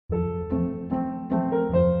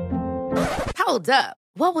Hold up.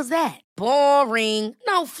 What was that? Boring.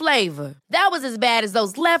 No flavor. That was as bad as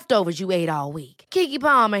those leftovers you ate all week. Keke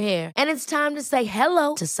Palmer here. And it's time to say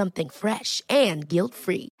hello to something fresh and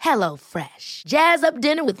guilt-free. Hello Fresh. Jazz up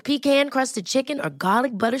dinner with pecan-crusted chicken or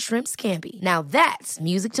garlic butter shrimp scampi. Now that's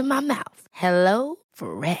music to my mouth. Hello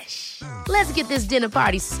Fresh. Let's get this dinner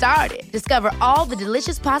party started. Discover all the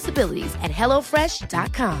delicious possibilities at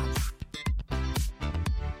hellofresh.com.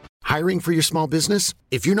 Hiring for your small business?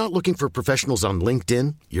 If you're not looking for professionals on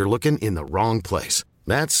LinkedIn, you're looking in the wrong place.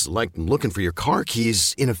 That's like looking for your car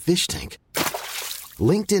keys in a fish tank.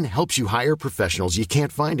 LinkedIn helps you hire professionals you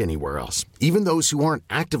can't find anywhere else, even those who aren't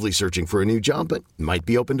actively searching for a new job but might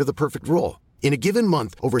be open to the perfect role. In a given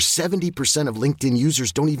month, over 70% of LinkedIn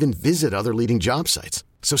users don't even visit other leading job sites.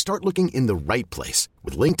 So start looking in the right place.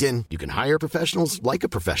 With LinkedIn, you can hire professionals like a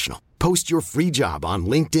professional. Post your free job on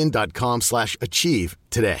linkedin.com/achieve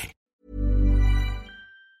today.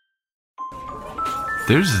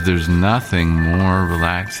 There's nothing more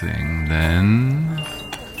relaxing than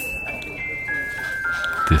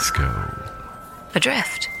disco.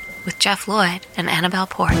 Adrift with Jeff Lloyd and Annabelle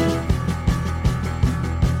Port.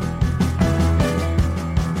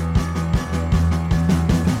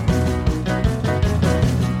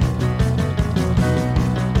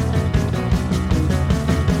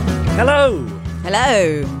 Hello.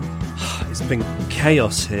 Hello. It's been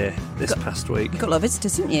chaos here this past week. You've got a lot of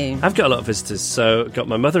visitors, haven't you? I've got a lot of visitors. So I've got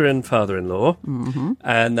my mother and father-in-law. Mm-hmm.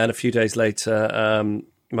 And then a few days later,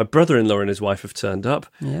 my brother-in-law and his wife have turned up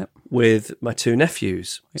with my two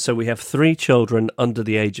nephews. So we have 3 children under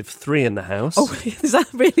the age of 3 in the house. Oh, is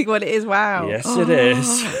that really what it is? Wow. Yes, it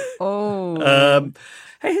is. Oh.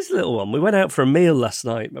 Hey, here's a little one. We went out for a meal last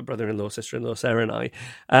night, my brother-in-law, sister-in-law, Sarah and I.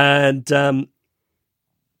 And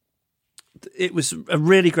it was a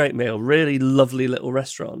really great meal, really lovely little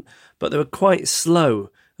restaurant, but they were quite slow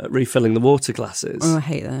at refilling the water glasses. Oh, I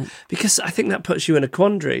hate that. Because I think that puts you in a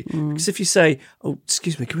quandary. Because if you say, oh,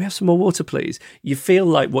 excuse me, can we have some more water, please? You feel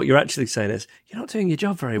like what you're actually saying is, you're not doing your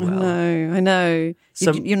job very well. I know.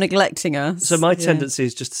 You're neglecting us. So my tendency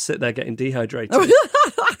is just to sit there getting dehydrated.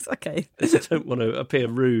 Okay. I don't want to appear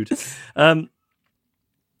rude.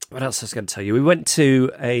 What else I was going to tell you? We went to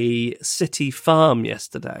a city farm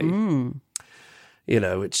yesterday. You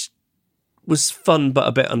know, which was fun but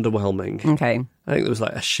a bit underwhelming. Okay. I think there was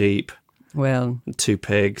like a sheep, well, 2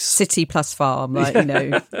 pigs, city plus farm, like you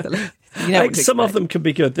know. I think some of them can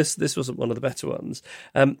be good. This wasn't one of the better ones.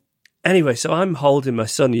 Anyway, so I'm holding my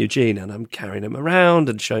son Eugene and I'm carrying him around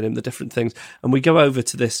and showing him the different things. And we go over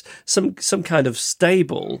to this some kind of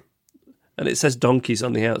stable. And it says donkeys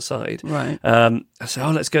on the outside. Right. I say,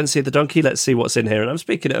 let's go and see the donkey. Let's see what's in here. And I'm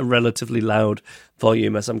speaking at a relatively loud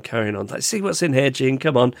volume as I'm carrying on. Let's see what's in here, Gene.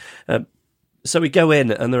 Come on. So we go in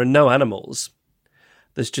and there are no animals.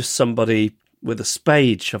 There's just somebody with a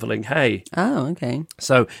spade shoveling hay. Oh, okay.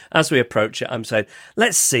 So as we approach it, I'm saying,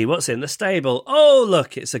 let's see what's in the stable. Oh,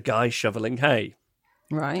 look, it's a guy shoveling hay.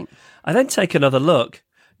 Right. I then take another look.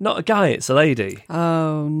 Not a guy, it's a lady.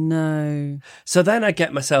 Oh, no. So then I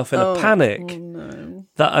get myself in a panic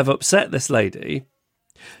that I've upset this lady.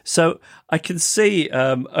 So I can see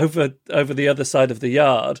over the other side of the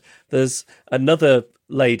yard, there's another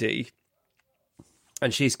lady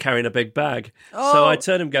and she's carrying a big bag. So I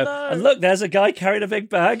turn and go, and look, there's a guy carrying a big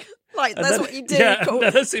bag. Like, And that's then, what you do. Yeah, Cool.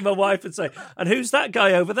 and then I see my wife and say, and who's that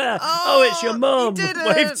guy over there? Oh, it's your mum. you didn't.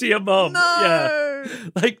 Wave to your mum. No. Yeah.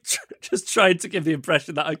 Like, just trying to give the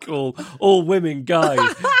impression that I call all women guys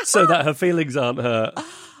so that her feelings aren't hurt.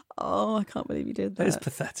 Oh, I can't believe you did that. It's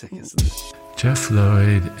pathetic, isn't it? Jeff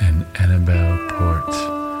Lloyd and Annabelle Port.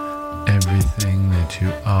 Everything that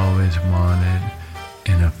you always wanted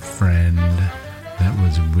in a friend that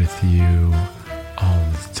was with you all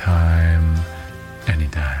the time,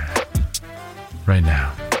 anytime. Right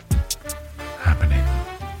now. Happening.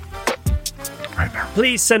 Right now.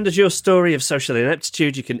 Please send us your story of social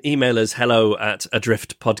ineptitude. You can email us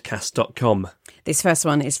hello@adriftpodcast.com. This first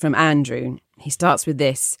one is from Andrew. He starts with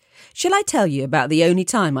this. Shall I tell you about the only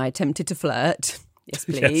time I attempted to flirt? Yes,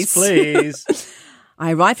 please. Yes, please.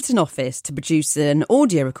 I arrived at an office to produce an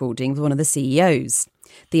audio recording with one of the CEOs.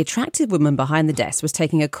 The attractive woman behind the desk was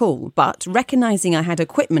taking a call, but recognising I had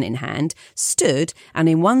equipment in hand, stood and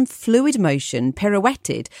in one fluid motion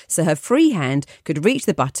pirouetted so her free hand could reach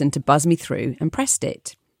the button to buzz me through and pressed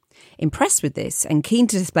it. Impressed with this and keen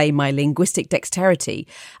to display my linguistic dexterity,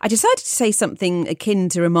 I decided to say something akin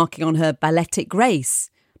to remarking on her balletic grace.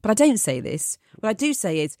 But I don't say this. What I do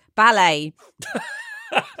say is ballet.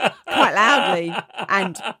 Quite loudly,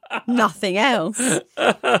 and nothing else.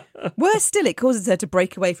 Worse still, it causes her to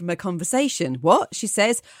break away from her conversation. What? She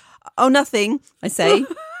says. Oh, nothing, I say.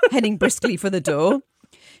 heading briskly for the door.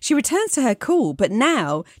 She returns to her call, but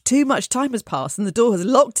now too much time has passed and the door has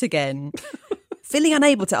locked again. Feeling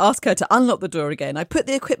unable to ask her to unlock the door again, I put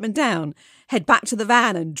the equipment down, head back to the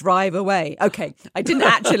van and drive away. Okay, I didn't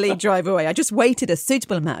actually drive away. I just waited a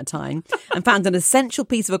suitable amount of time and found an essential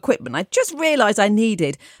piece of equipment I just realised I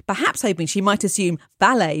needed, perhaps hoping she might assume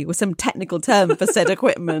ballet was some technical term for said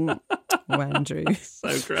equipment. Oh, Andrew.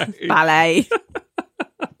 So great. Ballet.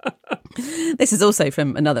 This is also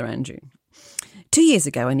from another Andrew. 2 years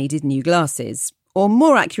ago, I needed new glasses. Or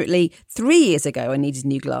more accurately, 3 years ago, I needed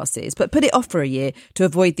new glasses, but put it off for a year to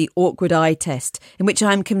avoid the awkward eye test, in which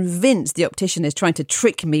I am convinced the optician is trying to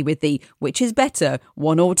trick me with the which is better,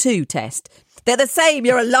 1 or 2 test. They're the same,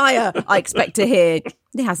 you're a liar, I expect to hear.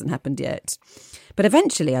 It hasn't happened yet. But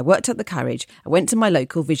eventually I worked up the courage. I went to my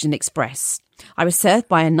local Vision Express. I was served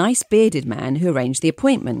by a nice bearded man who arranged the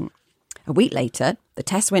appointment. A week later, the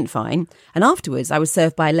test went fine, and afterwards I was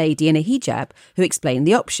served by a lady in a hijab who explained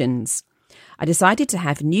the options. I decided to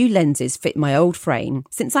have new lenses fit my old frame,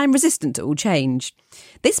 since I'm resistant to all change.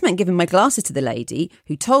 This meant giving my glasses to the lady,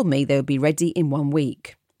 who told me they would be ready in 1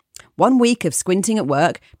 week. 1 week of squinting at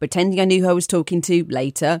work, pretending I knew who I was talking to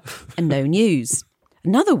later, and no news.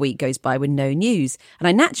 Another week goes by with no news, and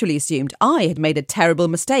I naturally assumed I had made a terrible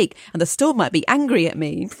mistake and the store might be angry at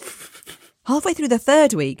me. Halfway through the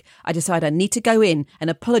 3rd week, I decided I need to go in and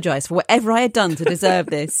apologise for whatever I had done to deserve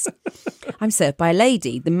this. I'm served by a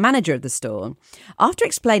lady, the manager of the store. After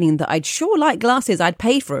explaining that I'd sure like glasses I'd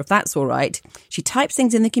pay for if that's all right, she types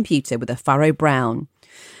things in the computer with a furrow brown.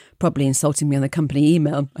 Probably insulting me on the company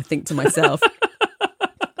email, I think to myself.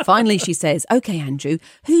 Finally, she says, "OK, Andrew,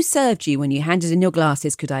 who served you when you handed in your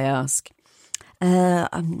glasses, could I ask?"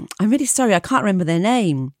 I'm really sorry, I can't remember their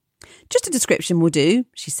name. "Just a description will do,"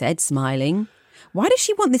 she said, smiling. Why does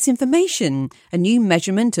she want this information? A new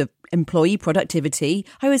measurement of employee productivity?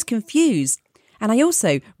 I was confused. And I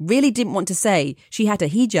also really didn't want to say she had a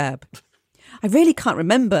hijab. "I really can't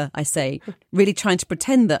remember," I say, really trying to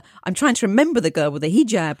pretend that I'm trying to remember the girl with the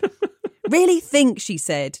hijab. "Really think," she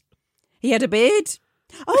said. "He had a beard?"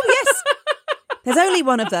 "Oh, yes. There's only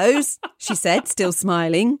one of those," she said, still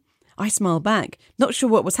smiling. I smiled back, not sure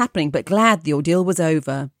what was happening, but glad the ordeal was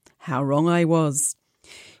over. How wrong I was.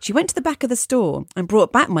 She went to the back of the store and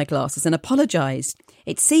brought back my glasses and apologised.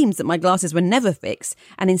 It seems that my glasses were never fixed,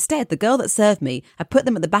 and instead the girl that served me had put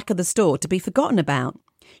them at the back of the store to be forgotten about.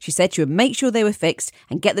 She said she would make sure they were fixed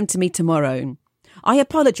and get them to me tomorrow. I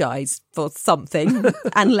apologised for something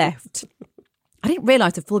and left. I didn't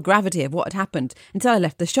realise the full gravity of what had happened until I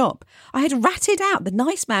left the shop. I had ratted out the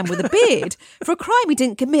nice man with a beard for a crime he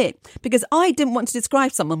didn't commit because I didn't want to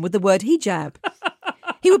describe someone with the word hijab.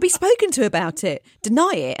 He would be spoken to about it,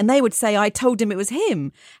 deny it, and they would say I told him it was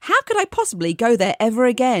him. How could I possibly go there ever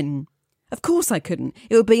again? Of course I couldn't.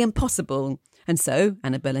 It would be impossible. And so,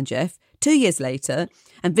 Annabelle and Jeff, 2 years later,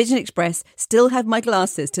 and Vision Express still have my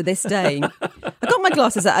glasses to this day. I got my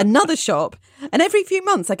glasses at another shop, and every few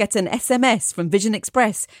months I get an SMS from Vision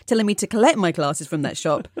Express telling me to collect my glasses from that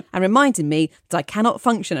shop and reminding me that I cannot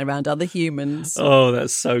function around other humans. Oh,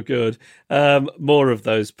 that's so good. More of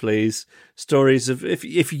those, please. Stories of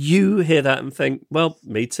if you hear that and think, well,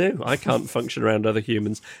 me too, I can't function around other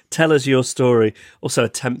humans. Tell us your story. Also,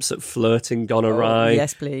 attempts at flirting gone awry.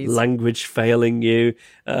 Yes, please. Language failing you.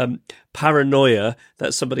 Paranoia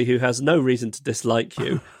that somebody who has no reason to dislike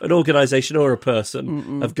you, an organisation or a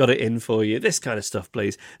person, have got it in for you. This kind of stuff,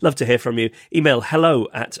 please. Love to hear from you. Email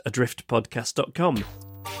hello@adriftpodcast.com.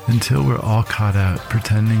 Until we're all caught out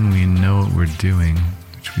pretending we know what we're doing,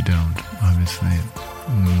 which we don't, obviously.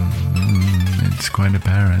 It's quite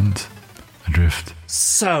apparent. Adrift.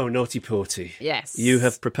 So, Naughty Porty. Yes. You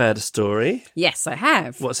have prepared a story. Yes, I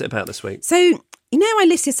have. What's it about this week? So, you know, I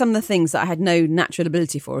listed some of the things that I had no natural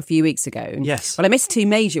ability for a few weeks ago. Yes. Well, I missed 2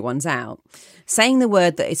 major ones out. Saying the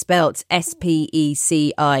word that is spelt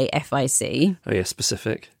Specific. Oh, yeah,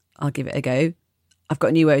 specific. I'll give it a go. I've got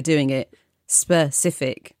a new way of doing it.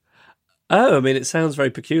 Specific. Oh, I mean, it sounds very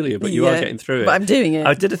peculiar, but you are getting through it. But I'm doing it.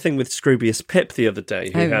 I did a thing with Scroobius Pip the other day,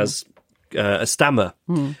 who has a stammer.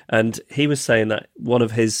 And he was saying that one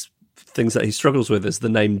of his things that he struggles with is the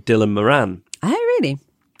name Dylan Moran. Oh, really?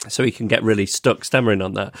 So he can get really stuck stammering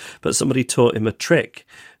on that. But somebody taught him a trick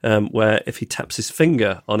where if he taps his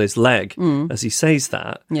finger on his leg as he says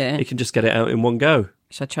that, he can just get it out in one go.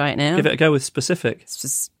 Shall I try it now? Give it a go with specific.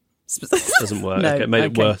 Doesn't work. No, It made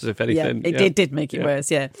it worse, if anything. Yeah, it did make it worse,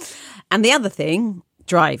 yeah. And the other thing,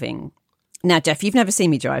 driving. Now, Jeff, you've never seen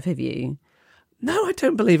me drive, have you? No, I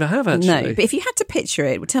don't believe I have, actually. No, but if you had to picture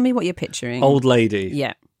it, tell me what you're picturing. Old lady.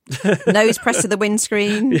 Yeah. Nose pressed to the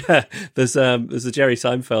windscreen. Yeah, there's a Jerry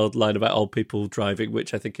Seinfeld line about old people driving,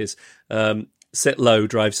 which I think is sit low,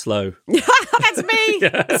 drive slow. That's me.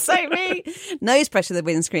 Yeah. So me. Nose pressure to the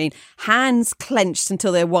windscreen, hands clenched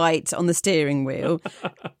until they're white on the steering wheel,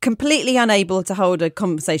 completely unable to hold a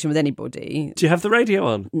conversation with anybody. Do you have the radio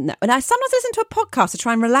on? No. And I sometimes listen to a podcast to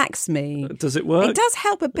try and relax me. Does it work? It does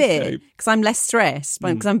help a bit because I'm less stressed,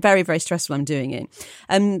 because I'm very, very stressed when I'm doing it.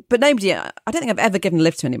 But nobody, I don't think I've ever given a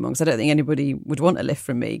lift to anyone because I don't think anybody would want a lift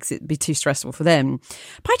from me because it'd be too stressful for them.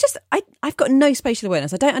 But I've got no spatial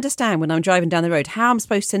awareness. I don't understand when I'm driving down the road how I'm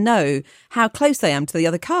supposed to know how close I am to the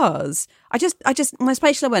other cars. I just my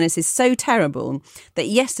spatial awareness is so terrible that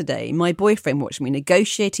yesterday my boyfriend watched me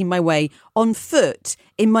negotiating my way on foot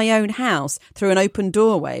in my own house through an open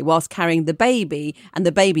doorway whilst carrying the baby and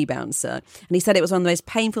the baby bouncer. And he said it was one of the most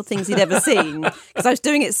painful things he'd ever seen because I was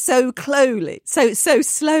doing it so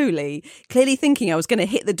slowly, clearly thinking I was going to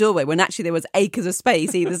hit the doorway when actually there was acres of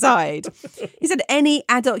space either side. He said any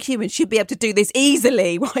adult human should be able to do this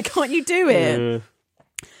easily. Why can't you do it?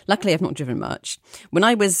 Luckily, I've not driven much. When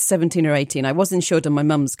I was 17 or 18, I was insured on my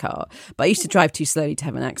mum's car, but I used to drive too slowly to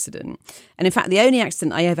have an accident. And in fact, the only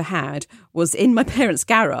accident I ever had was in my parents'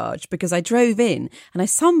 garage because I drove in and I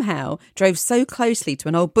somehow drove so closely to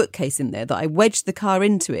an old bookcase in there that I wedged the car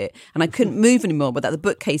into it and I couldn't move anymore without the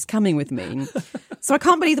bookcase coming with me. So I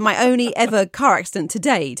can't believe that my only ever car accident to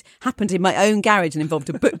date happened in my own garage and involved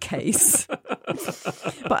a bookcase.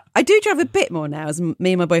 But I do drive a bit more now, as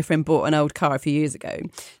me and my boyfriend bought an old car a few years ago.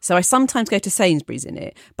 So I sometimes go to Sainsbury's in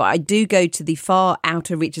it, but I do go to the far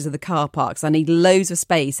outer reaches of the car parks. I need loads of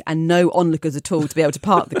space and no onlookers at all to be able to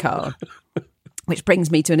park the car. Which brings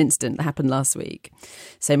me to an incident that happened last week.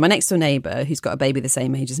 So my next door neighbour, who's got a baby the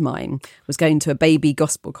same age as mine, was going to a baby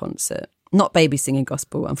gospel concert. Not baby singing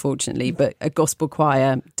gospel, unfortunately, but a gospel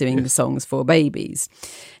choir doing the songs for babies.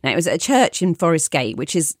 Now, it was at a church in Forest Gate,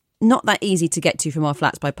 which is not that easy to get to from our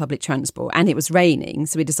flats by public transport, and it was raining,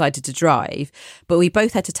 so we decided to drive, but we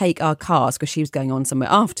both had to take our cars because she was going on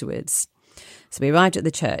somewhere afterwards. So we arrived at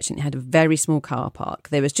the church and it had a very small car park.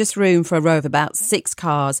 There was just room for a row of about 6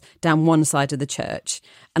 cars down one side of the church,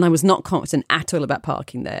 and I was not confident at all about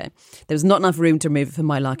parking there. There was not enough room to move it for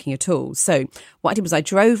my liking at all. So what I did was I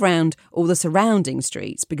drove round all the surrounding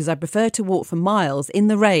streets because I prefer to walk for miles in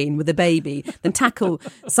the rain with a baby than tackle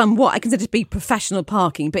some what I consider to be professional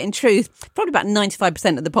parking. But in truth, probably about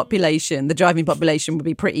 95% of the population, the driving population, would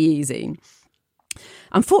be pretty easy.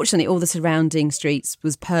 Unfortunately, all the surrounding streets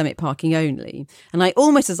was permit parking only, and I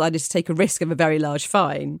almost decided to take a risk of a very large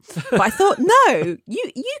fine. But I thought, no,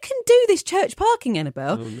 you can do this church parking,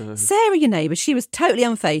 Annabelle. Oh, no. Sarah, your neighbour, she was totally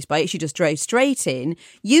unfazed by it. She just drove straight in.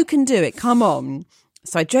 You can do it. Come on.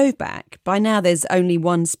 So I drove back. By now, there's only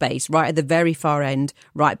one space right at the very far end,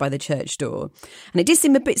 right by the church door. And it did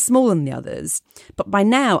seem a bit smaller than the others. But by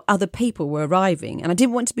now, other people were arriving. And I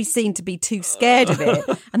didn't want to be seen to be too scared of it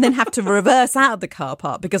and then have to reverse out of the car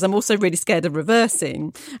park because I'm also really scared of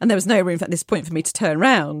reversing. And there was no room at this point for me to turn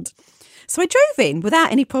round. So I drove in without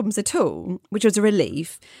any problems at all, which was a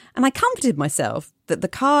relief. And I comforted myself that the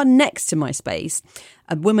car next to my space,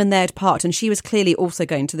 a woman there had parked and she was clearly also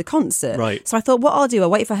going to the concert. Right. So I thought, what I'll do, I'll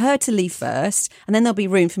wait for her to leave first and then there'll be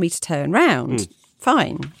room for me to turn round.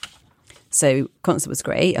 Fine. So concert was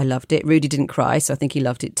great. I loved it. Rudy didn't cry, so I think he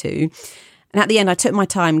loved it too. And at the end, I took my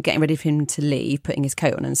time getting ready for him to leave, putting his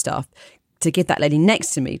coat on and stuff, to give that lady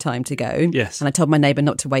next to me time to go. Yes. And I told my neighbour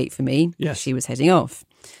not to wait for me. Yes. She was heading off.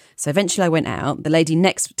 So eventually I went out. The lady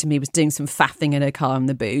next to me was doing some faffing in her car in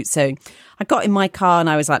the boot. So I got in my car and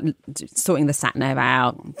I was like sorting the sat-nav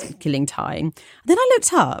out, killing time. And then I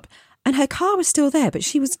looked up and her car was still there, but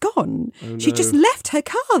she was gone. Oh, no. She just left her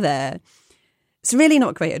car there. It's really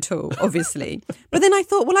not great at all, obviously. But then I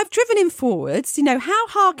thought, well, I've driven him forwards. You know, how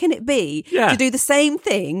hard can it be to do the same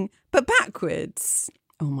thing, but backwards?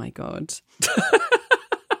 Oh, my God.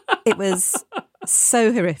 It was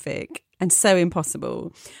so horrific and so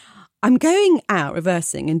impossible. I'm going out,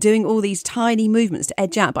 reversing and doing all these tiny movements to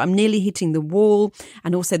edge out, but I'm nearly hitting the wall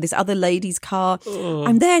and also this other lady's car. Oh.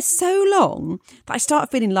 I'm there so long that I start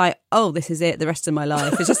feeling like, oh, this is it, the rest of my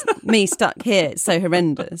life. It's just me stuck here. It's so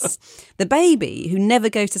horrendous. The baby, who never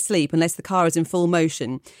goes to sleep unless the car is in full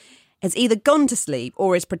motion, has either gone to sleep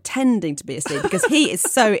or is pretending to be asleep because he is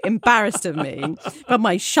so embarrassed of me by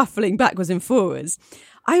my shuffling backwards and forwards.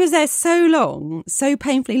 I was there so long, so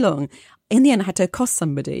painfully long. In the end, I had to accost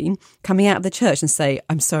somebody coming out of the church and say,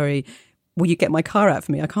 I'm sorry, will you get my car out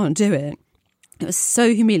for me? I can't do it. It was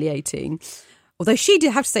so humiliating. Although she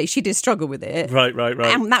did have to say she did struggle with it. Right.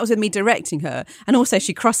 And that was with me directing her. And also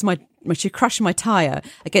she crushed my tyre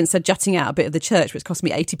against her jutting out a bit of the church, which cost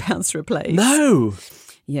me £80 to replace. No.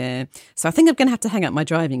 Yeah. So I think I'm going to have to hang up my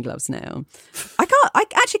driving gloves now. I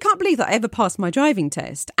actually can't believe that I ever passed my driving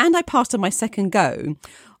test, and I passed on my second go.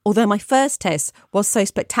 Although my first test was so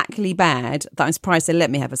spectacularly bad that I'm surprised they let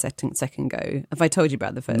me have a second go. Have I told you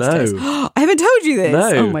about the first test? I haven't told you this.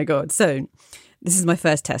 No. Oh my God. So this is my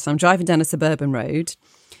first test. I'm driving down a suburban road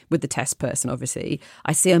with the test person, obviously.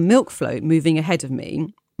 I see a milk float moving ahead of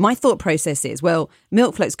me. My thought process is, well,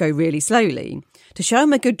 milk floats go really slowly. To show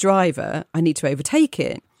I'm a good driver, I need to overtake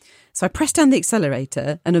it. So I press down the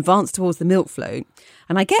accelerator and advance towards the milk float,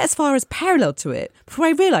 and I get as far as parallel to it before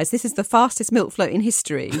I realise this is the fastest milk float in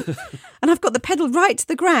history. And I've got the pedal right to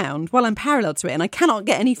the ground while I'm parallel to it, and I cannot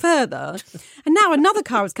get any further. And now another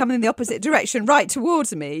car is coming in the opposite direction right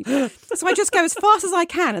towards me. So I just go as fast as I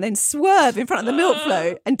can and then swerve in front of the milk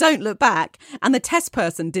float and don't look back. And the test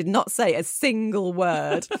person did not say a single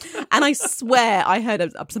word. And I swear I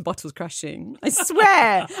heard some bottles crashing. I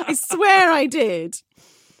swear I did.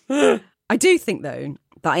 I do think, though,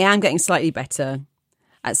 that I am getting slightly better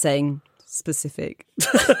at saying specific.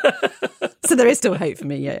 So there is still hope for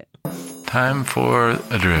me yet. Time for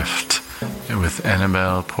Adrift with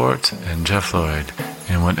Annabelle Port and Jeff Lloyd.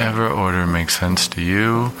 In whatever order makes sense to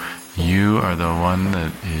you, you are the one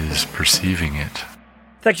that is perceiving it.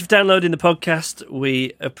 Thank you for downloading the podcast.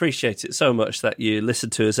 We appreciate it so much that you listen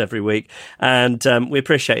to us every week. And we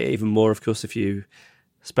appreciate it even more, of course, if you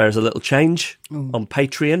spare us a little change on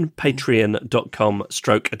Patreon,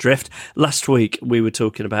 patreon.com/adrift. Last week, we were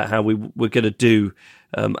talking about how we were going to do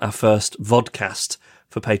our first vodcast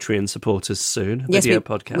for Patreon supporters soon, video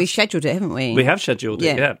podcast. We scheduled it, haven't we? We have scheduled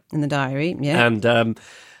it, yeah. In the diary, yeah. And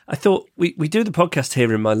I thought we do the podcast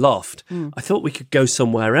here in my loft. I thought we could go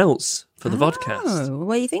somewhere else for the vodcast. Oh,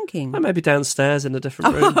 what are you thinking? Well, maybe downstairs in a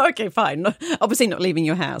different room. Oh, okay, fine. Obviously not leaving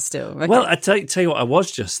your house still. Okay. Well, I tell you what I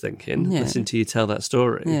was just thinking, listening to you tell that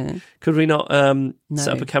story. Yeah. Could we not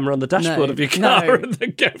set up a camera on the dashboard of your car and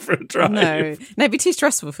then go for a drive? No, it'd be too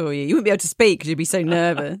stressful for you. You wouldn't be able to speak because you'd be so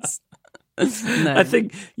nervous. No. I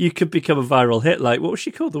think you could become a viral hit. Like, what was she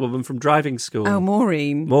called? The woman from driving school. Oh,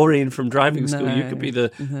 Maureen. Maureen from driving school. You could be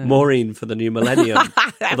the Maureen for the new millennium.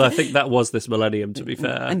 Although I think that was this millennium, to be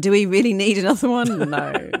fair. And do we really need another one?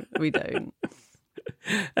 No, we don't.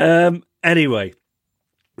 Anyway,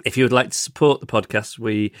 if you would like to support the podcast,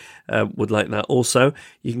 we would like that also.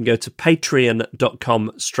 You can go to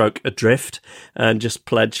patreon.com/adrift and just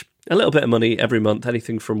pledge a little bit of money every month,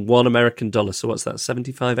 anything from $1 American. So what's that,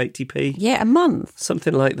 75, 80p? Yeah, a month.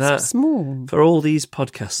 Something like that. So small. For all these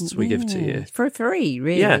podcasts we give to you. For free,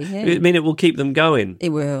 really. Yeah. I mean, it will keep them going. It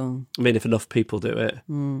will. I mean, if enough people do it.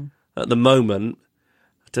 At the moment,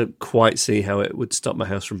 I don't quite see how it would stop my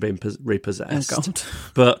house from being repossessed. Oh, God.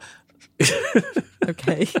 But...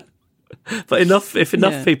 Okay. But if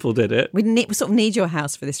enough people did it... We sort of need your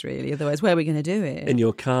house for this, really. Otherwise, where are we going to do it? In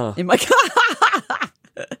your car. In my car.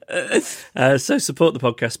 So support the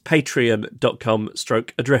podcast,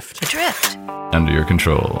 patreon.com/adrift. Adrift Under your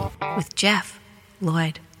control. with Jeff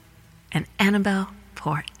Lloyd and Annabelle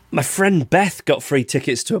Port. My friend Beth got free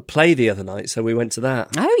tickets to a play the other night, so we went to that.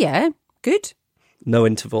 Oh, yeah. Good. No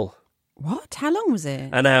interval. What? How long was it?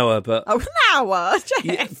 An hour, but... Oh, an hour?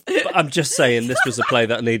 Jeff. Yeah, but I'm just saying this was a play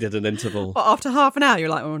that needed an interval. But after half an hour, you're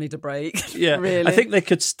like, oh, I need a break. Yeah, Really? I think they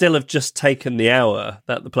could still have just taken the hour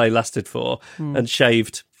that the play lasted for and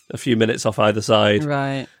shaved a few minutes off either side.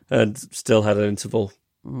 Right. And still had an interval.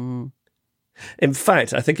 In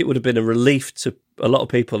fact, I think it would have been a relief to a lot of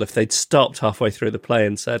people if they'd stopped halfway through the play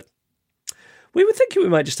and said, we were thinking we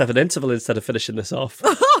might just have an interval instead of finishing this off.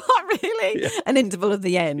 Really? Yeah. An interval of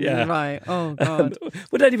the end. Yeah. Right. Oh, God.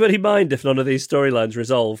 Would anybody mind if none of these storylines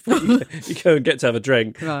resolve? You go and get to have a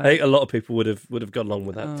drink. Right. I think a lot of people would have gone along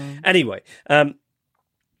with that. Anyway, the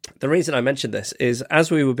reason I mentioned this is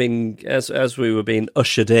as we were being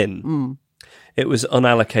ushered in, it was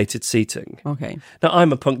unallocated seating. Okay. Now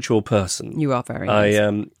I'm a punctual person. You are very I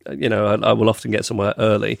nice. I will often get somewhere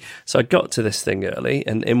early. So I got to this thing early,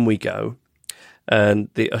 and in we go. And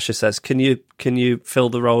the usher says, "Can you fill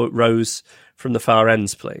the rows from the far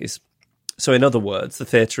ends, please?" So in other words, the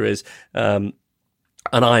theatre is an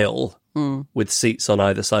aisle with seats on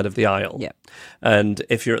either side of the aisle. Yep. And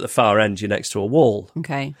if you're at the far end, you're next to a wall.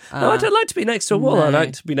 Okay. No, I don't like to be next to a wall. no. I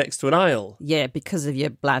like to be next to an aisle. Yeah, because of your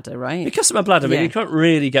bladder, right? Because of my bladder, I mean, Yeah. you can't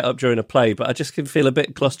really get up during a play, but I just can feel a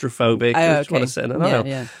bit claustrophobic. I just want to sit in an aisle.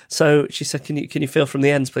 Yeah. So she said, can you feel from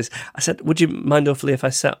the ends, please? I said, would you mind awfully if I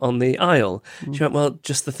sat on the aisle? She went, well,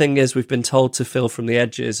 just the thing is, we've been told to fill from the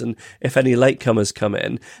edges, and if any latecomers come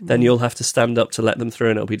in, then you'll have to stand up to let them through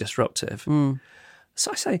and it'll be disruptive.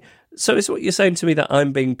 So I say, so is what you're saying to me that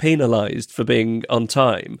I'm being penalised for being on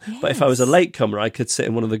time? Yes. But if I was a latecomer, I could sit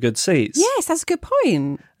in one of the good seats. Yes, that's a good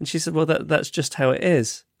point. And she said, well, that's just how it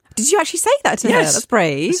is. Did you actually say that to her? That's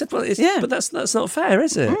brave. I said, well, but that's not fair,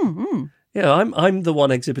 is it? Mm-hmm. Yeah, I'm the one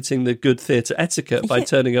exhibiting the good theatre etiquette by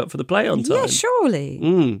turning up for the play on time. Yeah,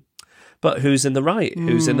 surely. But who's in the right?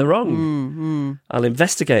 Who's in the wrong? I'll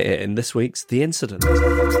investigate it in this week's The Incident.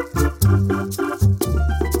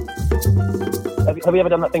 Have you ever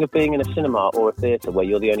done that thing of being in a cinema or a theatre where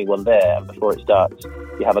you're the only one there, and before it starts,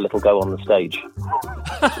 you have a little go on the stage?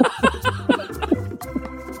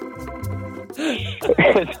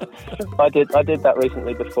 I did that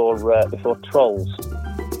recently before Trolls.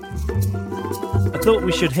 I thought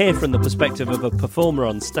we should hear from the perspective of a performer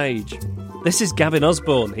on stage. This is Gavin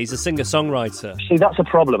Osborne. He's a singer-songwriter. See, that's a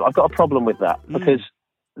problem. I've got a problem with that because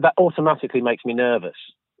that automatically makes me nervous.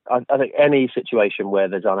 I think any situation where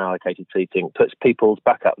there's unallocated seating puts people's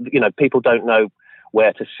back up. You know, people don't know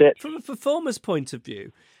where to sit. From a performer's point of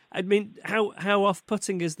view, I mean, how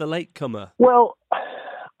off-putting is the latecomer? Well,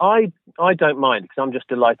 I don't mind because I'm just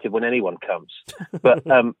delighted when anyone comes. But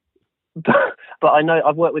but I know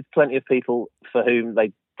I've worked with plenty of people for whom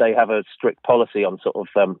they have a strict policy on sort of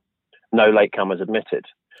no latecomers admitted.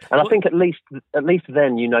 And I think at least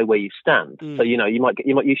then you know where you stand. So you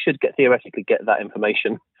should theoretically get that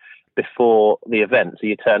information before the event, so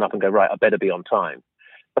you turn up and go, right, I better be on time.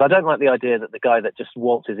 But I don't like the idea that the guy that just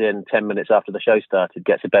waltzes in 10 minutes after the show started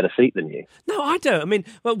gets a better seat than you. No, I don't. I mean,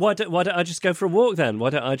 well, why don't I just go for a walk then? Why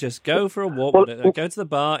don't I just go for a walk? Go to the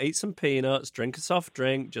bar, eat some peanuts, drink a soft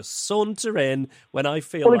drink, just saunter in when I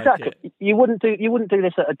feel like exactly. it. You wouldn't do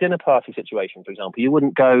this at a dinner party situation, for example. You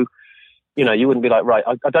wouldn't go. You know, you wouldn't be like, right,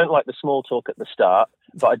 I don't like the small talk at the start,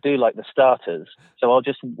 but I do like the starters. So I'll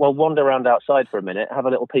wander around outside for a minute, have a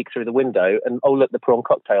little peek through the window, and look, the prawn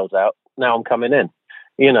cocktail's out. Now I'm coming in.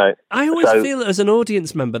 You know, I always feel as an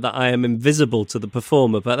audience member that I am invisible to the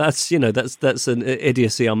performer, but that's an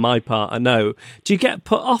idiocy on my part. I know. Do you get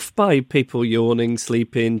put off by people yawning,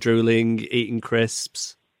 sleeping, drooling, eating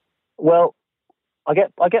crisps? Well, I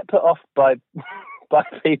get put off by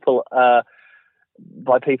people.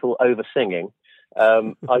 By people over singing.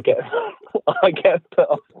 I get put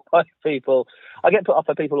off by people. I get put off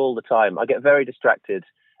by people all the time. I get very distracted.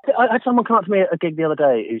 I had someone come up to me at a gig the other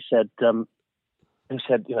day who said,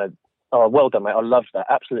 you know, oh, well done, mate. I loved that.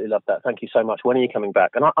 Absolutely loved that. Thank you so much. When are you coming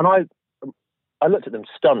back? And I looked at them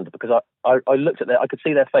stunned because I looked at I could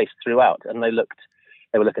see their face throughout, and they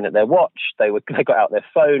were looking at their watch. They got out their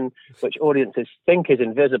phone, which audiences think is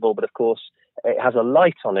invisible, but of course it has a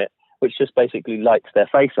light on it, which just basically lights their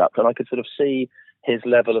face up. And I could sort of see his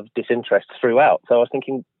level of disinterest throughout. So I was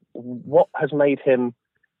thinking, what has made him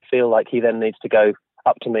feel like he then needs to go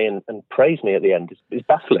up to me and praise me at the end is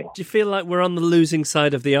baffling. Do you feel like we're on the losing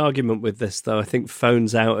side of the argument with this, though? I think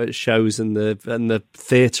phones out at shows and the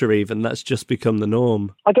theatre even, that's just become the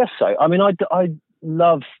norm. I guess so. I mean, I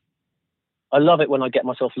love it when I get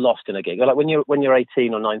myself lost in a gig. Like when you're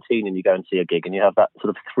 18 or 19 and you go and see a gig and you have that sort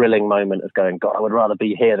of thrilling moment of going, God, I would rather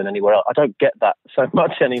be here than anywhere else. I don't get that so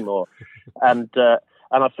much anymore. And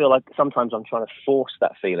I feel like sometimes I'm trying to force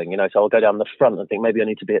that feeling, you know, so I'll go down the front and think maybe I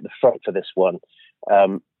need to be at the front for this one,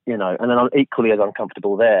 you know, and then I'm equally as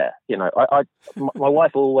uncomfortable there. You know, my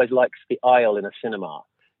wife always likes the aisle in a cinema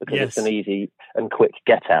because it's an easy and quick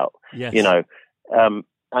get out, you know.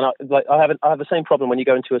 And I have the same problem when you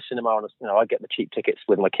go into a cinema I get the cheap tickets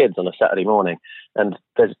with my kids on a Saturday morning, and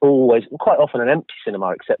there's always, quite often, an empty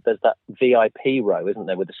cinema, except there's that VIP row, isn't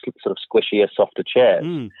there, with the sort of squishier, softer chairs,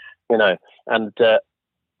 you know, and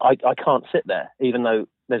I can't sit there, even though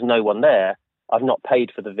there's no one there. I've not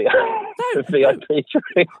paid for the VIP treat.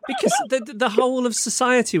 Because the whole of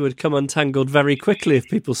society would come untangled very quickly if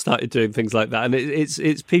people started doing things like that. And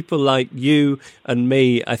it's people like you and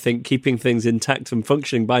me, I think, keeping things intact and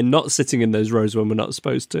functioning by not sitting in those rows when we're not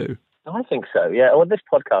supposed to. I think so, yeah. Well, this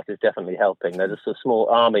podcast is definitely helping. There's a sort of small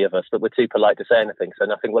army of us, but we're too polite to say anything, so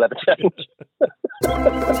nothing will ever change.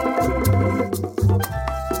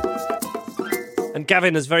 And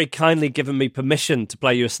Gavin has very kindly given me permission to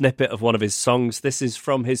play you a snippet of one of his songs. This is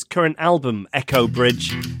from his current album, Echo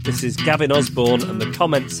Bridge. This is Gavin Osborne and the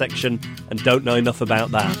comment section, and Don't Know Enough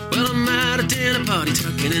About That. Well, I'm at a dinner party,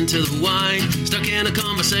 tucking into the wine, stuck in a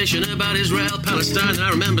conversation about Israel, Palestine. I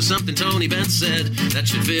remember something Tony Benn said that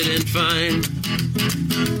should fit in fine.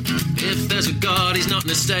 If there's a God, he's not an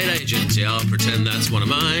estate agent. Yeah, I'll pretend that's one of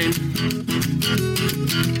mine.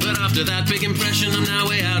 But after that big impression, I'm now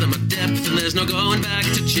way out of my depth, and there's no going back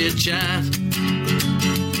to chit-chat. I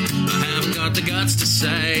haven't got the guts to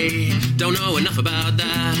say. Don't know enough about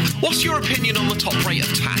that. What's your opinion on the top rate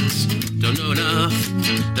of tax? Don't know enough.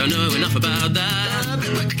 Don't know enough about that.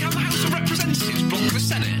 Can the House of Representatives block the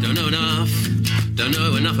Senate? Don't know enough. Don't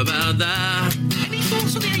know enough about that. Any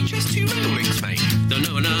thoughts on the HS2 rail links, mate? Don't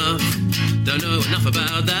know enough. Don't know enough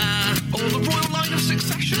about that. Or the royal line of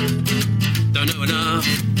succession? Don't know enough.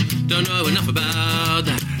 Don't know enough about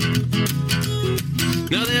that.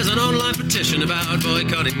 Now there's an online petition about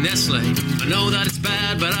boycotting Nestle. I know that it's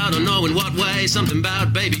bad, but I don't know in what way. Something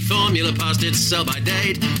about baby formula past its sell-by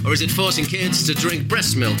date. Or is it forcing kids to drink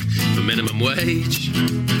breast milk for minimum wage?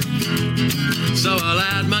 So I'll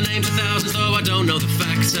add my name to thousands, though I don't know the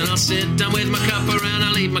facts. And I'll sit down with my cuppa and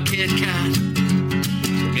I'll eat my Kit Kat.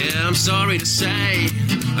 Yeah, I'm sorry to say,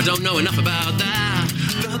 I don't know enough about that.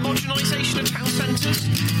 The homogenisation of town centres?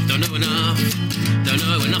 Don't know enough. Don't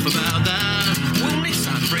know enough about that. Will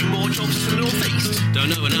Nissan bring more jobs to the North East? Don't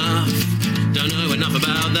know enough. Don't know enough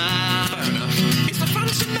about that. Fair enough. Is the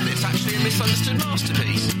Phantom Menace actually a misunderstood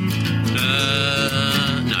masterpiece? No.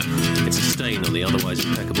 It's a stain on the otherwise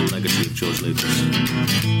impeccable legacy of George Lucas.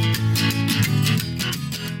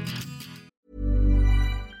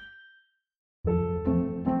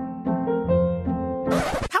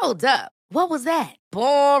 Hold up. What was that?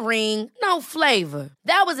 Boring. No flavor.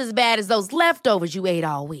 That was as bad as those leftovers you ate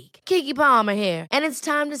all week. Keke Palmer here, and it's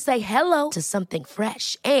time to say hello to something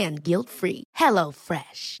fresh and guilt-free. Hello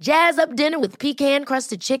Fresh. Jazz up dinner with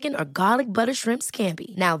pecan-crusted chicken or garlic butter shrimp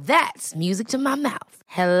scampi. Now that's music to my mouth.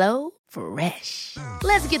 Hello Fresh.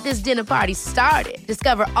 Let's get this dinner party started.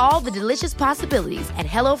 Discover all the delicious possibilities at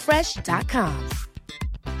HelloFresh.com.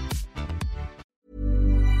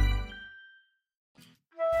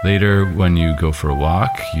 Later, when you go for a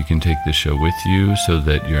walk, you can take the show with you so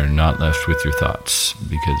that you're not left with your thoughts,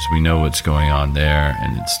 because we know what's going on there,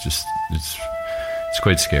 and it's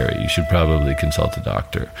quite scary. You should probably consult a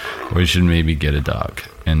doctor, or you should maybe get a dog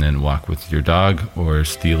and then walk with your dog, or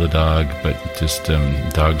steal a dog, but just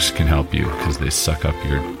dogs can help you because they suck up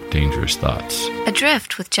your dangerous thoughts.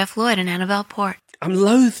 Adrift with Jeff Lloyd and Annabelle Port. I'm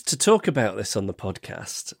loath to talk about this on the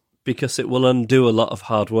podcast because it will undo a lot of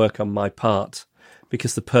hard work on my part,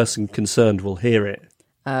 because the person concerned will hear it.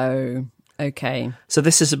 Oh, okay. So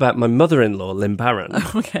this is about my mother-in-law, Lynn Barron.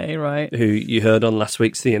 Okay, right. Who you heard on last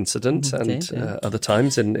week's The Incident and other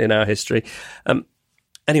times in our history.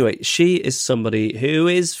 Anyway, she is somebody who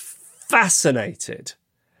is fascinated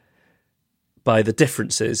by the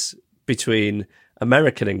differences between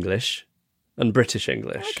American English and British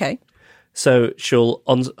English. Okay. So she'll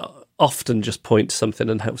often just point to something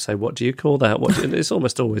and help say, "What do you call that?" And it's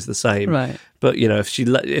almost always the same. Right. But you know, if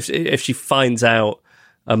she finds out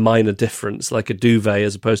a minor difference, like a duvet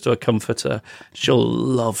as opposed to a comforter, she'll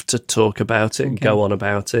love to talk about it and go on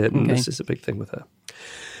about it. And this is a big thing with her.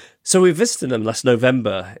 So we visited them last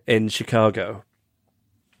November in Chicago,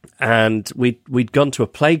 and we'd gone to a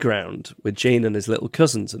playground with Gene and his little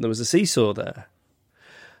cousins, and there was a seesaw there.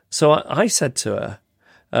 So I said to her,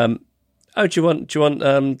 "Oh, do you want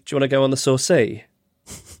to go on the Saucy?"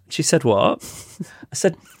 She said, "What?" I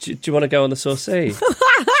said, "Do you want to go on the Saucy?"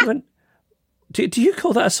 She went, Do you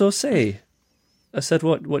call that a Saucy? I said,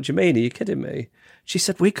 What do you mean? Are you kidding me? She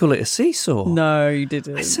said, "We call it a seesaw." No, you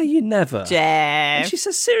didn't. I say, "You never." Jeff. And she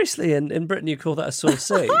says, "Seriously, in Britain you call that a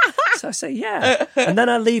Saucy?" So I say, "Yeah." And then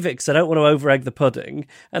I leave it because I don't want to over-egg the pudding.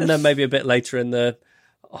 And then maybe a bit later in the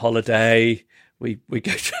holiday, we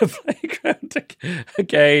go to a playground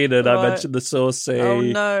again, and I mentioned the Saucy. Oh,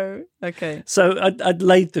 no. Okay. So I'd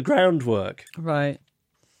laid the groundwork. Right.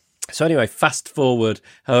 So anyway, fast forward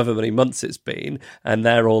however many months it's been, and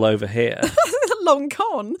they're all over here. Long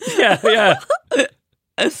con. Yeah.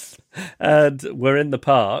 And we're in the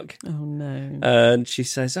park. Oh, no. And she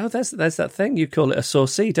says, "Oh, there's that thing. You call it a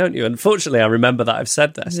Saucy, don't you?" Unfortunately, I remember that I've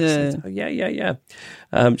said this. Yeah. I said, "Oh, yeah.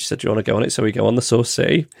 She said, "Do you want to go on it?" So we go on the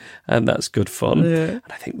Saucy, and that's good fun. Yeah. And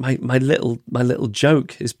I think my little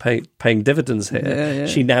joke is paying dividends here. Yeah.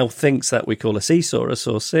 She now thinks that we call a seesaw a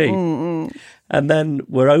Saucy. Mm-mm. And then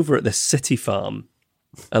we're over at this city farm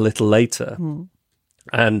a little later.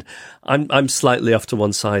 And I'm slightly off to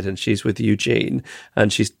one side, and she's with Eugene,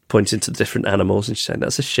 and she's pointing to different animals, and she's saying,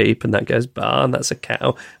 "That's a sheep, and that goes baa, and that's a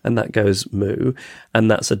cow, and that goes moo, and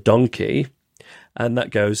that's a donkey, and that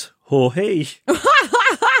goes haw-hee."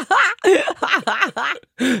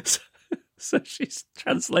 So she's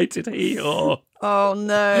translated hee-haw. Oh,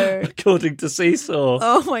 no. According to Seesaw.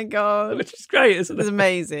 Oh, my God. Which is great, isn't it? It's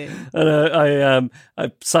amazing. And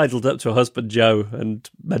I sidled up to her husband, Joe, and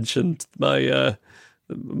mentioned my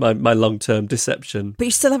my long-term deception. But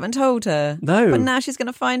you still haven't told her. No. But now she's going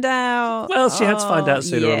to find out. Well, she had to find out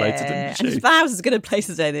sooner or later, didn't she? And the house is as good a place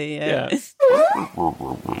as any. Yeah.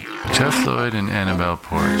 Jeff Lloyd and Annabelle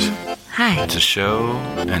Port. Hi. It's a show,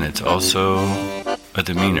 and it's also a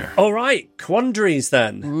demeanor. All right, quandaries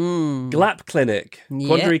then. Glap Clinic,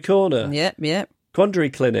 Quandary Corner. Yep. Quandary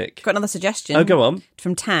Clinic. Got another suggestion. Oh, go on.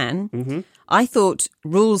 From Tan. I thought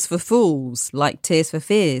Rules for Fools, like Tears for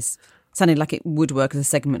Fears. Sounded like it would work as a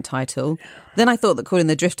segment title. Then I thought that calling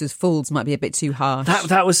the Drifters fools might be a bit too harsh.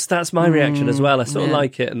 That's my reaction as well. I sort of yeah.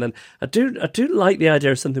 like it, and then I do like the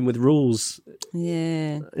idea of something with rules.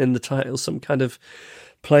 Yeah. In the title, some kind of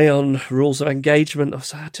play on rules of engagement.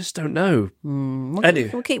 I just don't know.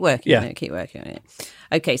 Anyway, We'll keep working on it.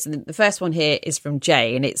 Okay, so the first one here is from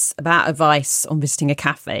Jay, and it's about advice on visiting a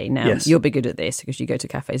cafe. Now, Yes. You'll be good at this because you go to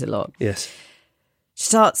cafes a lot. Yes. She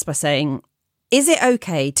starts by saying, is it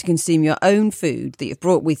okay to consume your own food that you've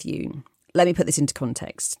brought with you? Let me put this into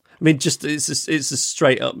context. I mean, just it's a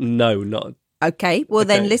straight up no, not Okay, well Okay.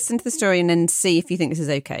 then listen to the story and then see if you think this is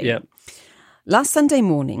okay. yeah. Last Sunday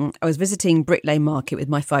morning, I was visiting Brick Lane Market with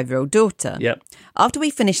my 5-year-old daughter. Yep. After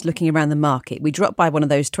we finished looking around the market, we dropped by one of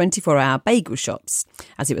those 24-hour bagel shops.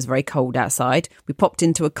 As it was very cold outside, we popped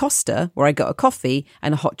into a Costa where I got a coffee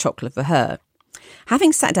and a hot chocolate for her.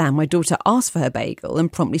 Having sat down, my daughter asked for her bagel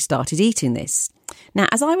and promptly started eating this. Now,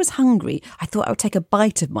 as I was hungry, I thought I would take a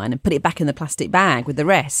bite of mine and put it back in the plastic bag with the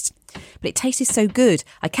rest. But it tasted so good,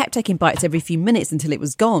 I kept taking bites every few minutes until it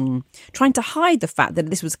was gone, trying to hide the fact that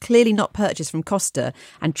this was clearly not purchased from Costa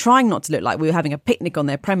and trying not to look like we were having a picnic on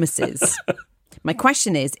their premises. My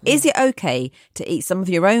question is it okay to eat some of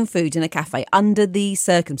your own food in a cafe under these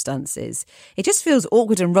circumstances? It just feels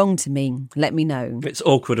awkward and wrong to me. Let me know. It's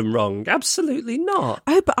awkward and wrong. Absolutely not.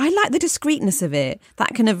 Oh, but I like the discreetness of it.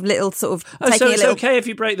 That kind of little sort of Oh, taking so a it's little... okay if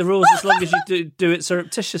you break the rules as long as you do it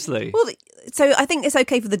surreptitiously. Well, so I think it's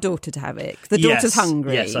okay for the daughter to have it. 'Cause the daughter's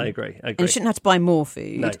hungry. Yes, I agree. And you shouldn't have to buy more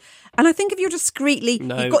food. No. And I think if you're discreetly,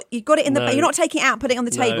 No. you've got it in the No. bag. You're not taking it out, putting it on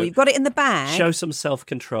the table. No. You've got it in the bag. Show some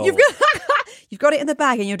self-control. You've got it in the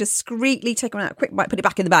bag, and you're discreetly taking it out. Quick bite, put it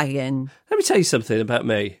back in the bag again. Let me tell you something about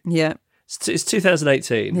me. Yeah. It's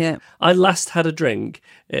 2018. Yeah. I last had a drink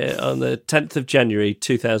on the 10th of January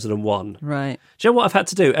 2001. Right. Do you know what I've had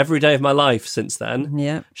to do every day of my life since then?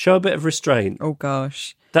 Yeah. Show a bit of restraint. Oh,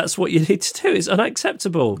 gosh. That's what you need to do. It's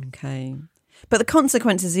unacceptable. Okay. But the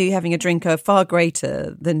consequences of you having a drink are far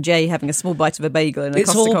greater than Jay having a small bite of a bagel and a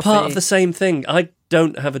It's Costa all coffee. part of the same thing. I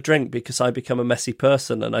don't have a drink because I become a messy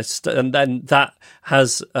person, and and then that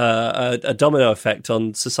has a domino effect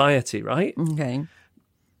on society, right? Okay.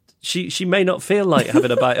 She may not feel like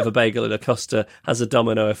having a bite of a bagel in a Costa has a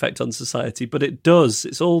domino effect on society, but it does.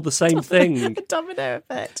 It's all the same thing. A domino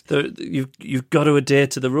effect. You've got to adhere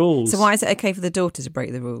to the rules. So why is it okay for the daughter to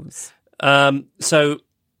break the rules? So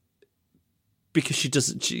because she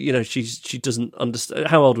doesn't, she doesn't understand.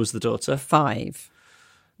 How old was the daughter? 5.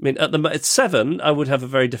 I mean, at 7, I would have a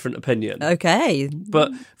very different opinion. Okay.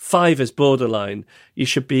 But 5 is borderline. You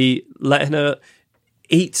should be letting her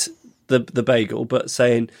eat the bagel, but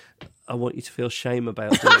saying, I want you to feel shame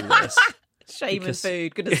about doing this. Shame and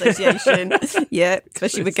food, good association. Yeah,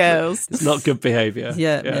 especially with girls. It's not good behaviour.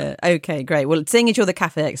 Yeah. Okay, great. Well, seeing as you're the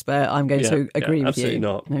cafe expert, I'm going to agree with you. Absolutely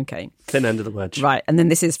not. Okay. Thin end of the wedge. Right, and then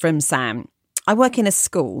this is from Sam. I work in a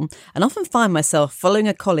school and often find myself following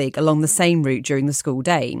a colleague along the same route during the school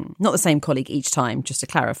day. Not the same colleague each time, just to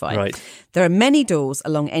clarify. Right. There are many doors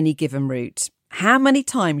along any given route. How many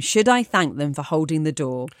times should I thank them for holding the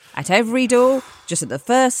door? At every door? Just at the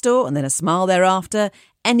first door and then a smile thereafter?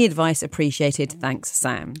 Any advice appreciated? Thanks,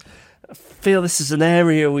 Sam. I feel this is an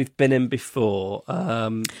area we've been in before.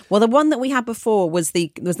 Well, the one that we had before was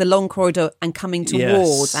the long corridor and coming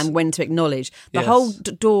towards and when to acknowledge. The whole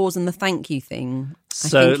doors and the thank you thing.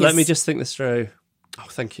 So let me just think this through. Oh,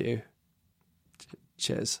 thank you.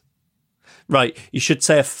 Cheers. Right. You should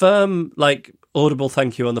say a firm, audible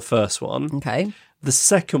thank you on the first one. Okay. The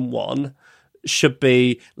second one should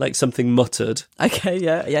be like something muttered. Okay,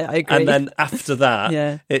 yeah, I agree. And then after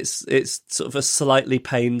that, it's sort of a slightly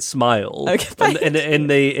pained smile. Okay. And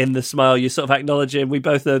in the smile, you're sort of acknowledging, we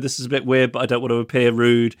both know this is a bit weird, but I don't want to appear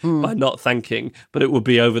rude by not thanking, but it would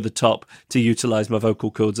be over the top to utilise my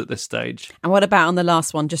vocal cords at this stage. And what about on the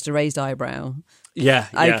last one, just a raised eyebrow? Yeah.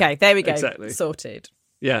 Okay, there we go. Exactly. Sorted.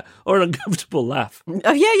 Yeah. Or an uncomfortable laugh.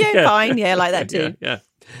 Oh, yeah, fine. Yeah, like that too. Yeah.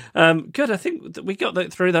 Good. I think that we got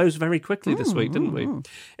through those very quickly this week, didn't we?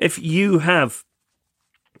 If you have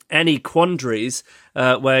any quandaries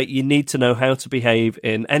where you need to know how to behave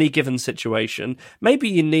in any given situation, maybe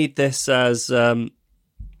you need this as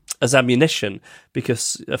as ammunition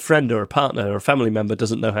because a friend or a partner or a family member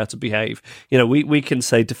doesn't know how to behave. We can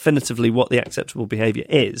say definitively what the acceptable behaviour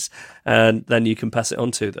is, and then you can pass it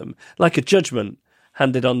on to them. Like a judgment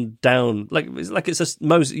handed on down, like it's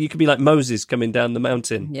Moses. You could be like Moses coming down the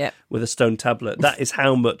mountain with a stone tablet. That is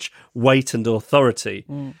how much weight and authority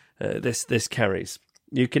this carries.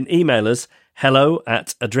 You can email us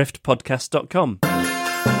hello@adriftpodcast.com.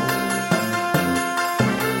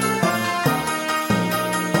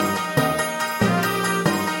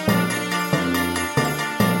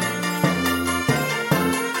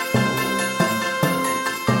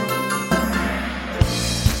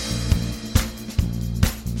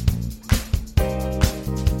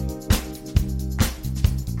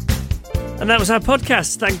 And that was our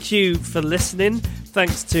podcast. Thank you for listening.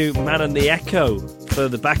 Thanks to Man and the Echo for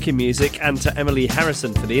the backing music, and to Emily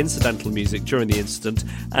Harrison for the incidental music during the incident.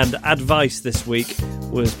 And advice this week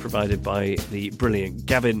was provided by the brilliant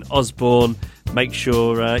Gavin Osborne. Make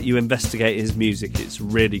sure you investigate his music. It's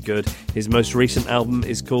really good. His most recent album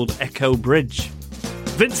is called Echo Bridge.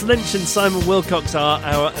 Vince Lynch and Simon Wilcox are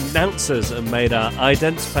our announcers and made our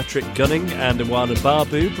idents. Patrick Gunning and Iwana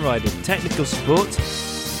Barbu provided technical support.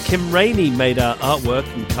 Kim Rainey made our artwork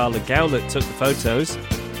and Carla Gowlett took the photos.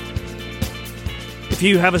 If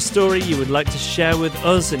you have a story you would like to share with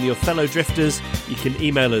us and your fellow drifters, you can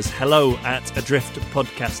email us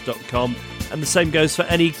hello@adriftpodcast.com. And the same goes for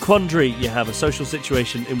any quandary you have, a social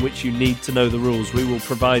situation in which you need to know the rules. We will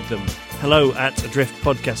provide them.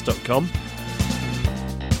 hello@adriftpodcast.com.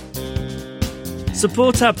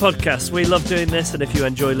 Support our podcast. We love doing this, and if you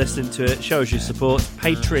enjoy listening to it, show us your support.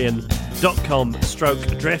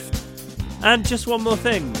 Patreon.com/adrift. And just one more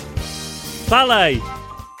thing. Ballet!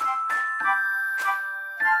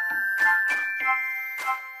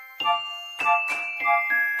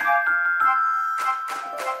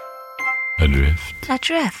 Adrift.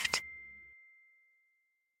 Adrift.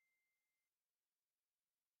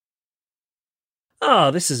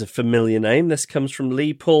 This is a familiar name. This comes from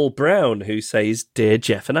Lee Paul Brown, who says, "Dear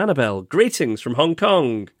Jeff and Annabelle, greetings from Hong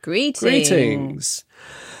Kong." Greetings.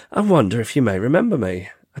 I wonder if you may remember me.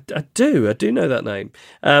 I do know that name.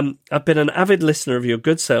 I've been an avid listener of your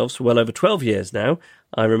good selves for well over 12 years now.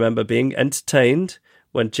 I remember being entertained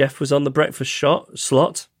when Jeff was on the breakfast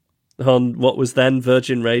slot on what was then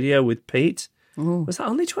Virgin Radio with Pete. Ooh. Was that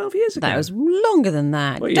only 12 years ago? That was longer than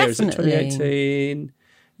that. What year was it? 2018?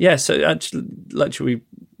 Yeah, so actually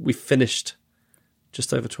we finished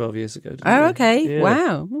just over 12 years ago. Okay. Yeah.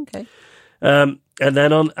 Wow. Okay. And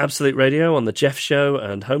then on Absolute Radio, on The Jeff Show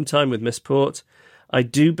and Home Time with Miss Port, I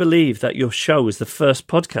do believe that your show was the first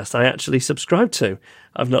podcast I actually subscribed to.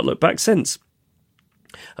 I've not looked back since.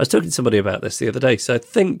 I was talking to somebody about this the other day, so I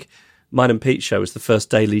think mine and Pete's show was the first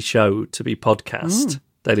daily show to be podcast,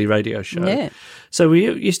 daily radio show. Yeah. So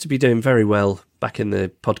we used to be doing very well back in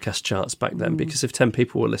the podcast charts back then, because if 10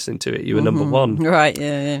 people were listening to it, you were number one. Right,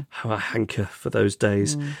 yeah. How I hanker for those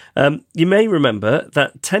days. You may remember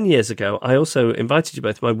that 10 years ago, I also invited you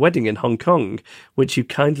both to my wedding in Hong Kong, which you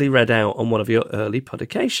kindly read out on one of your early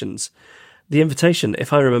publications. The invitation,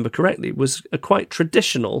 if I remember correctly, was a quite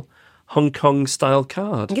traditional Hong Kong-style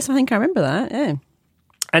card. I think I remember that, yeah.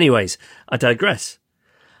 Anyways, I digress.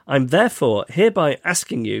 I'm therefore hereby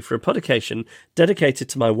asking you for a publication dedicated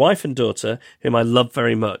to my wife and daughter, whom I love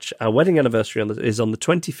very much. Our wedding anniversary is on the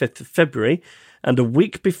 25th of February, and a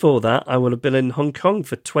week before that I will have been in Hong Kong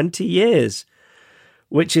for 20 years,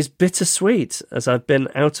 which is bittersweet, as I've been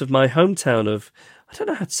out of my hometown of, I don't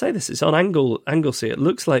know how to say this, it's on Anglesey. It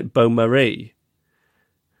looks like Beaumaris.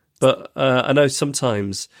 But I know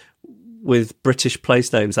sometimes with British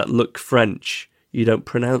place names that look French, you don't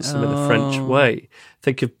pronounce them in the French way.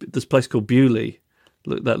 Think of this place called Bewley.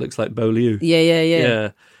 That looks like Beaulieu.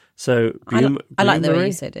 Yeah. So I like the way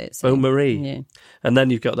you said it. So, Beaumaris. Yeah. And then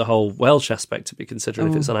you've got the whole Welsh aspect to be considered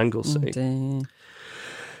if it's on Anglesey. Oh,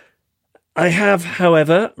 I have,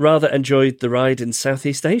 however, rather enjoyed the ride in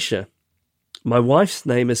Southeast Asia. My wife's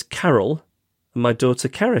name is Carol and my daughter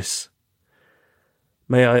Caris.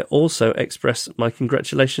 May I also express my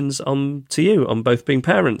congratulations to you on both being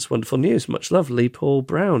parents. Wonderful news. Much love, Lee Paul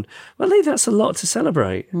Brown. Well, Lee, that's a lot to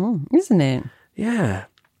celebrate. Isn't it? Yeah.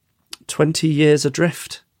 20 years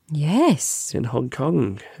adrift. Yes. In Hong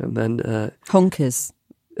Kong. And then... Honkers.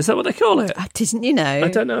 Is that what they call it? Didn't you know? I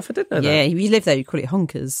don't know if I did know that. Yeah, if you live there, you call it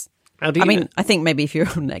honkers. How do you know? I think maybe if you're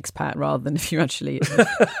an expat rather than if you actually...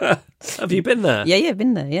 Have you been there? Yeah,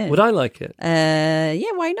 been there, yeah. Would I like it?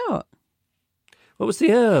 Yeah, why not? What was the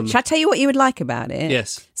Shall I tell you what you would like about it?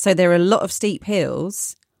 Yes. So there are a lot of steep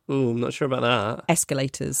hills. Oh, I'm not sure about that.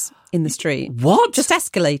 Escalators in the street. What? Just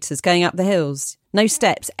escalators going up the hills. No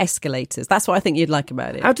steps, escalators. That's what I think you'd like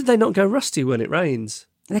about it. How did they not go rusty when it rains?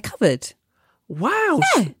 They're covered. Wow.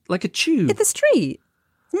 Yeah. Like a tube. In the street.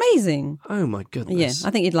 Amazing. Oh, my goodness. Yeah,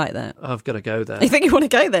 I think you'd like that. I've got to go there. You think you want to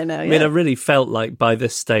go there now? I mean, I really felt like by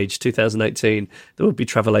this stage, 2018, there would be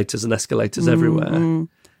travelators and escalators everywhere.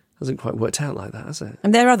 Hasn't quite worked out like that, has it?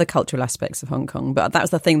 And there are other cultural aspects of Hong Kong, but that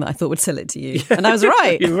was the thing that I thought would sell it to you. And I was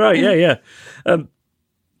right. You're right, yeah.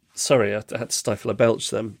 Sorry, I had to stifle a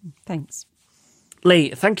belch then. Thanks.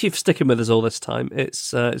 Lee, thank you for sticking with us all this time.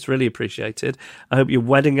 It's really appreciated. I hope your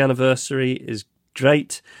wedding anniversary is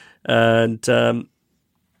great. And I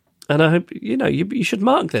hope, you should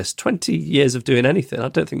mark this. 20 years of doing anything. I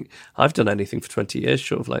don't think I've done anything for 20 years,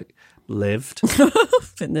 short of like lived.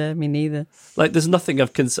 But no, me neither. Like there's nothing I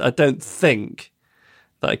don't think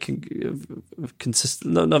that I can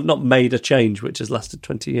I've not made a change which has lasted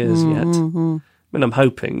 20 years yet. I mean, I'm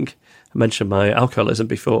hoping, I mentioned my alcoholism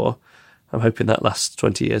before, I'm hoping that lasts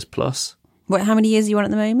 20 years plus. What? How many years are you on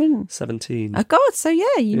at the moment? 17. Oh, God. So,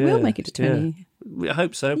 you will make it to 20. Yeah. I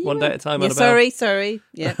hope so. One day at a time. Sorry.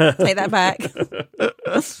 Yeah, take that back.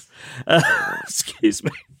 Excuse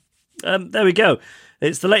me. There we go.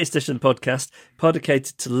 It's the latest edition of the podcast,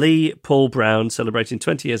 dedicated to Lee Paul Brown, celebrating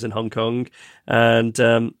 20 years in Hong Kong. And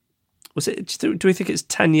do we think it's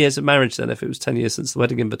 10 years of marriage then, if it was 10 years since the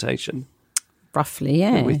wedding invitation? Roughly,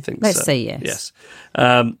 yeah. We think Let's so. say yes. Yes.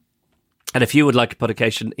 And if you would like a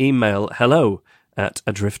podcast, email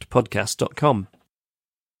hello@adriftpodcast.com.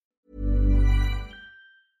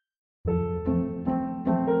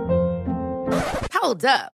 Hold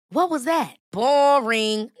up. What was that?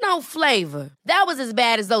 Boring. No flavor. That was as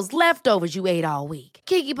bad as those leftovers you ate all week.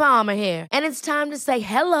 Keke Palmer here, and it's time to say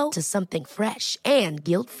hello to something fresh and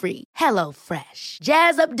guilt-free. Hello Fresh.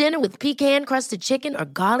 Jazz up dinner with pecan-crusted chicken or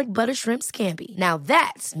garlic butter shrimp scampi. Now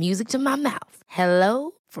that's music to my mouth.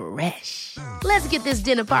 Hello Fresh. Let's get this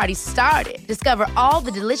dinner party started. Discover all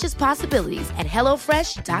the delicious possibilities at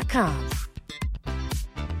hellofresh.com.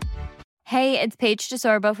 Hey, it's Paige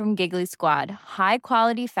DeSorbo from Giggly Squad. High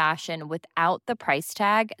quality fashion without the price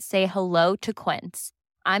tag. Say hello to Quince.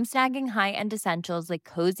 I'm snagging high-end essentials like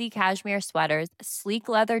cozy cashmere sweaters, sleek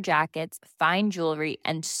leather jackets, fine jewelry,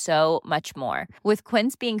 and so much more. With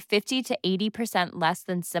Quince being 50 to 80% less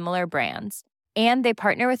than similar brands. And they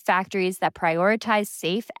partner with factories that prioritize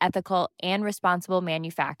safe, ethical, and responsible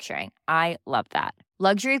manufacturing. I love that.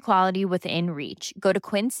 Luxury quality within reach. Go to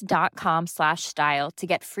quince.com/style to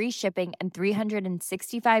get free shipping and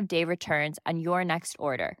 365-day returns on your next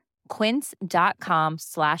order.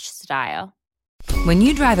 Quince.com/style. When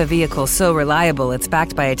you drive a vehicle so reliable it's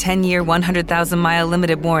backed by a 10-year, 100,000-mile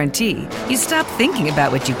limited warranty, you stop thinking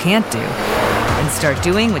about what you can't do and start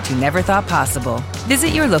doing what you never thought possible. Visit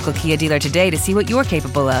your local Kia dealer today to see what you're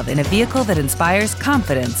capable of in a vehicle that inspires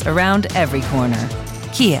confidence around every corner.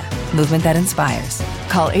 Kia, movement that inspires.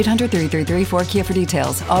 Call 800-333-4KIA for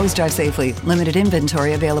details. Always drive safely. Limited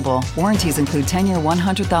inventory available. Warranties include 10-year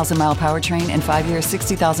 100,000-mile powertrain and 5-year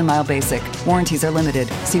 60,000-mile basic. Warranties are limited.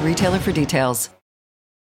 See retailer for details.